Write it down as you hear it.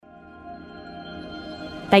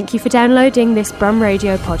Thank you for downloading this Brum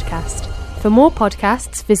Radio podcast. For more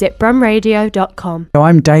podcasts, visit brumradio.com.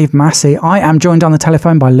 I'm Dave Massey. I am joined on the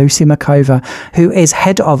telephone by Lucy Makova, who is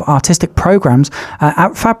Head of Artistic Programmes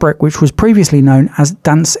at Fabric, which was previously known as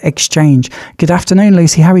Dance Exchange. Good afternoon,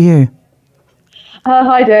 Lucy. How are you?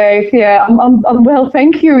 Hi, Dave. Yeah, I'm well,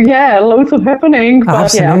 thank you. Yeah, loads of happening, but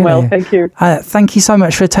Absolutely. Yeah, I'm well, thank you. Thank you so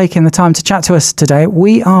much for taking the time to chat to us today.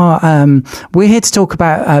 We're here to talk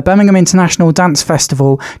about Birmingham International Dance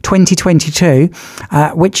Festival 2022,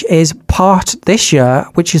 which is part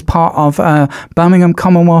of Birmingham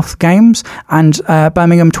Commonwealth Games and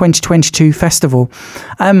Birmingham 2022 Festival.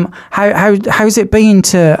 How's it been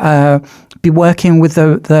to be working with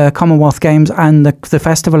the Commonwealth Games and the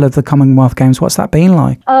Festival of the Commonwealth Games? What's that been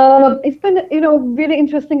like? It's been, really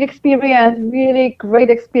interesting experience, really great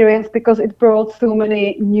experience, because it brought so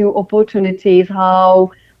many new opportunities. How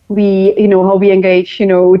we engage,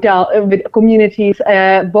 with communities,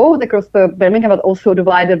 both across the Birmingham, but also the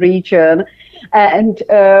wider region. And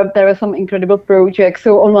there are some incredible projects.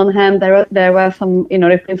 So on one hand, there were some,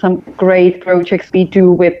 there's been some great projects we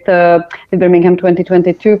do with the Birmingham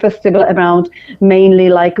 2022 Festival around mainly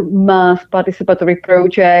like math participatory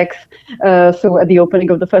projects. So at the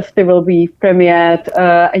opening of the festival, we premiered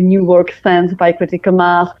a new work Stands by Critical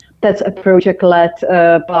Math. That's a project led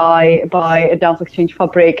by Dance Exchange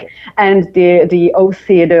Fabric and the OC,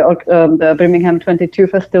 the Birmingham 22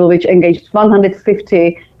 Festival, which engaged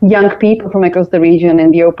 150 young people from across the region in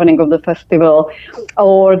the opening of the festival,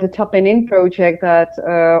 or the Tapping In project that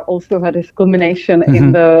also had its culmination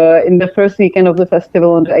in the first weekend of the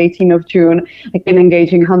festival on the 18th of June, again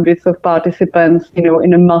engaging hundreds of participants,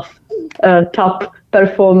 in a math tap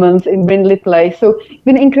performance in Brindley Place. So it's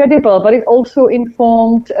been incredible, but it also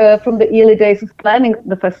informed from the early days of planning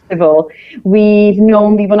the festival. We've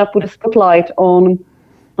known we want to put a spotlight on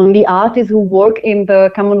the artists who work in the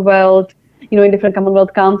Commonwealth, in different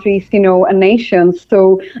Commonwealth countries, and nations.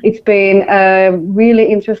 So it's been a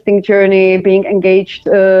really interesting journey being engaged,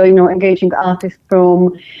 engaging artists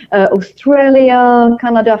from Australia,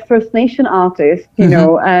 Canada, First Nation artists,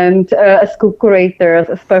 and as co-curators,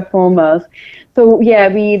 as performers. So yeah,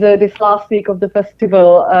 this last week of the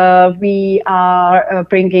festival, we are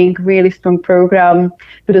bringing really strong program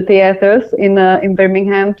to the theatres in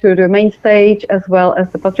Birmingham, to the main stage, as well as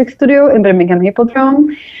the Patrick Studio in Birmingham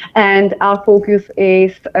Hippodrome. And our focus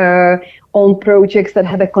is on projects that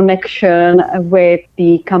have a connection with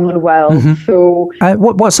the Commonwealth. So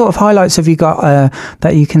what sort of highlights have you got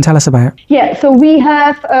that you can tell us about? Yeah, so we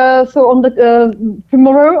have, on the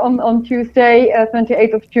tomorrow, on Tuesday,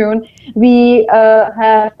 28th of June, we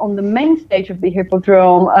have on the main stage of the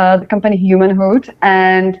Hippodrome the company Humanhood,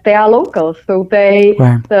 and they are local. So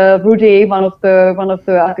Rudy, one of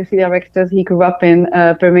the artistic directors, he grew up in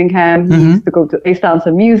Birmingham. He used to go to Ace Dance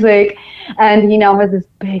and Music, and he now has this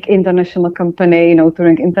big international company,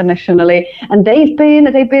 touring internationally, and they've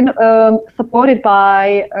been supported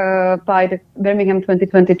by the Birmingham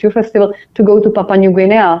 2022 Festival to go to Papua New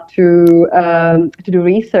Guinea to do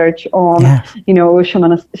research on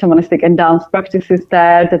shamanistic and dance practices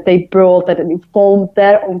there that they brought, that informed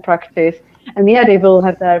their own practice. And they will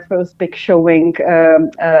have their first big showing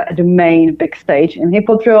at the main big stage in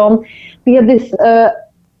Hippodrome. We have this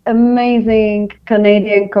amazing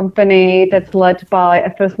Canadian company that's led by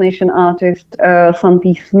a First Nation artist,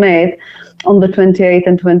 Santi Smith, on the 28th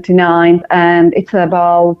and 29th, and it's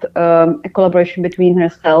about a collaboration between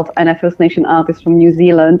herself and a First Nation artist from New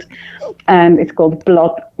Zealand, and it's called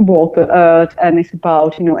Blood, Water, Earth, and it's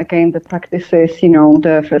about, again, the practices,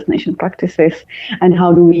 the First Nation practices, and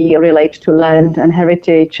how do we relate to land and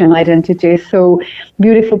heritage and identity. So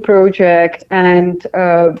beautiful project. And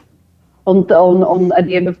at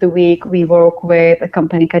the end of the week, we work with a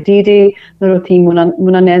company Kadidi, Dorothy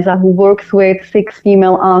Munaneza, who works with 6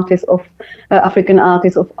 female artists African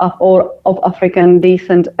artists of African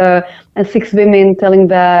descent, and 6 women telling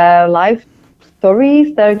their life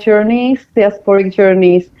stories, their journeys, diasporic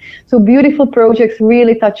journeys. So beautiful projects,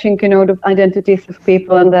 really touching, the identities of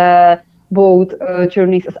people and their both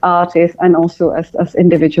journeys as artists and also as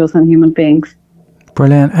individuals and human beings.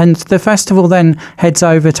 Brilliant. And the festival then heads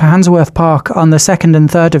over to Handsworth Park on the 2nd and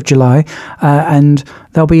 3rd of July, and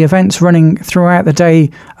there'll be events running throughout the day,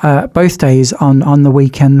 both days on the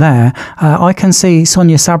weekend there. I can see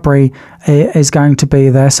Sonia Sabri is going to be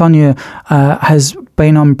there. Sonia has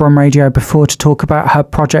been on Brum Radio before to talk about her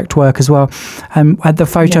project work as well. At the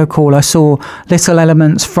photo call, I saw little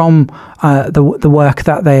elements from the work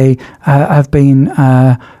that they have been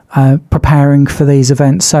preparing for these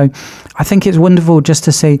events. So I think it's wonderful just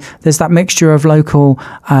to see there's that mixture of local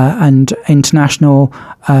and international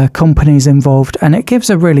companies involved, and it gives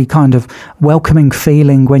a really kind of welcoming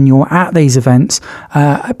feeling when you're at these events,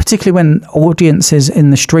 particularly when audiences in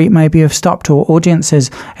the street maybe have stopped, or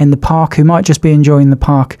audiences in the park who might just be enjoying the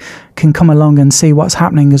park can come along and see what's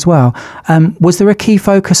happening as well. Was there a key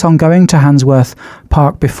focus on going to Handsworth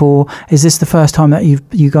Park before? Is this the first time that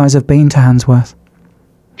you guys have been to Handsworth?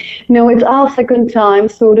 No, it's our second time.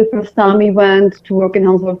 So the first time we went to work in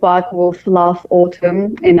Handsworth Park was last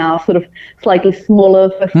autumn in our sort of slightly smaller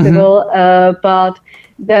festival. But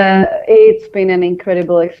it's been an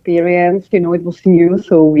incredible experience. You know, it was new,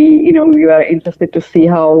 so we were interested to see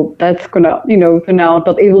how that's gonna, turn out.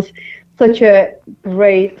 But it was such a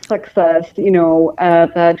great success,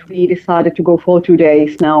 that we decided to go for 2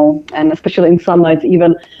 days now, and especially in summer, it's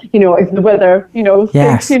even, if the weather,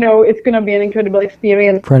 yes. it's going to be an incredible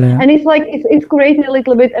experience. Brilliant. And it's like it's great a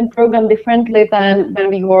little bit and programmed differently than when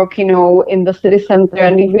we work, in the city center,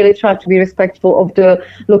 and we really try to be respectful of the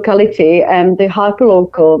locality and the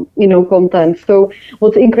hyper-local, content. So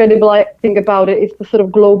what's incredible, I think, about it is the sort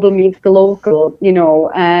of global meets the local,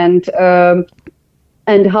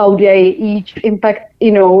 and how they each impact,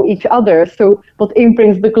 each other. So what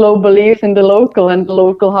imprints the global lives in the local, and the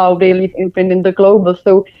local how they live imprint in the global.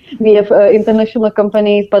 So we have international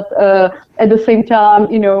companies, but at the same time,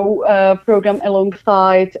 program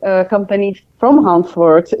alongside companies from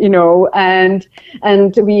Handsworth, and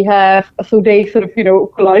we have, so they sort of,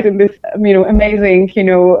 collide in this, amazing,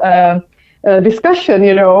 discussion,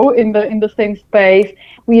 in the same space.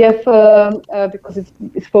 We have because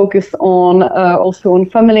it's focused on also on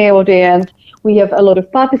family audience. We have a lot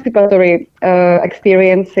of participatory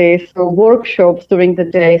experiences, so workshops during the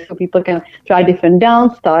day, so people can try different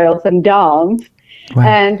dance styles and dance. Wow.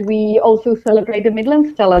 And we also celebrate the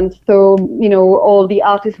Midlands talent. So, all the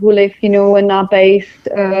artists who live, and are based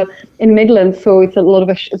in Midlands. So it's a lot of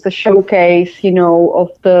it's a showcase, of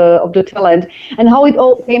the talent. And how it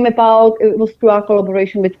all came about, it was through our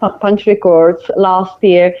collaboration with Punch Records last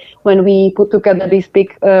year, when we put together these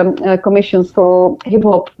big commissions for hip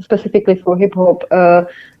hop, specifically for hip hop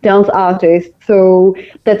dance artists. So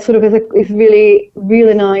that sort of is really,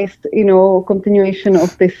 really nice, continuation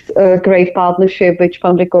of this great partnership with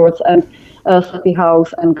Punch Records and Slutty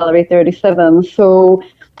House and Gallery 37. So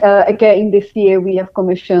again, this year we have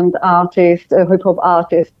commissioned artists, hip hop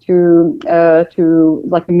artists, to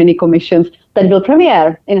like mini commissions that will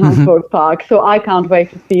premiere in Handsworth Park. So I can't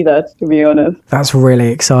wait to see that, to be honest. That's really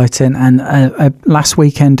exciting. And last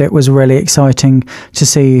weekend it was really exciting to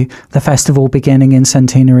see the festival beginning in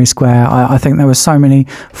Centenary Square. I think there were so many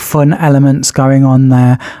fun elements going on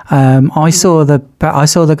there. I saw the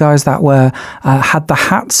guys that were had the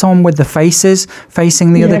hats on with the faces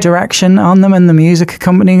facing the other direction on them, and the music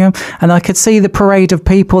accompanying them, and I could see the parade of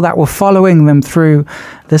people that were following them through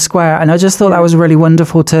the square, and I just thought that was really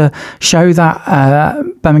wonderful to show that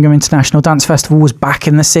Birmingham International Dance Festival was back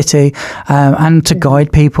in the city, and to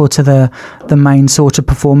guide people to the main sort of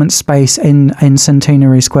performance space in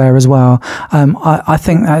Centenary Square as well. I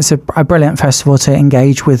think that's a brilliant festival to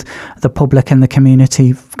engage with the public and the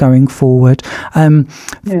community going forward.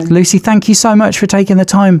 Lucy, thank you so much for taking the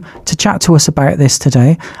time to chat to us about this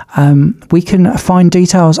today. We can find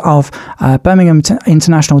details of Birmingham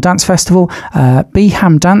International Dance Festival,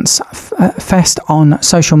 BHAM Dance Fest on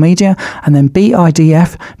social media, and then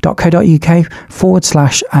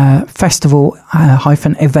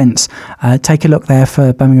bidf.co.uk/festival-events. Take a look there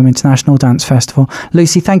for Birmingham International Dance Festival.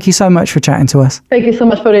 Lucy, thank you so much for chatting to us. Thank you so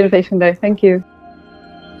much for the invitation, Dave. Thank you.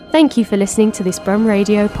 Thank you for listening to this Brum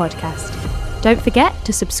Radio podcast. Don't forget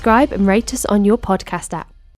to subscribe and rate us on your podcast app.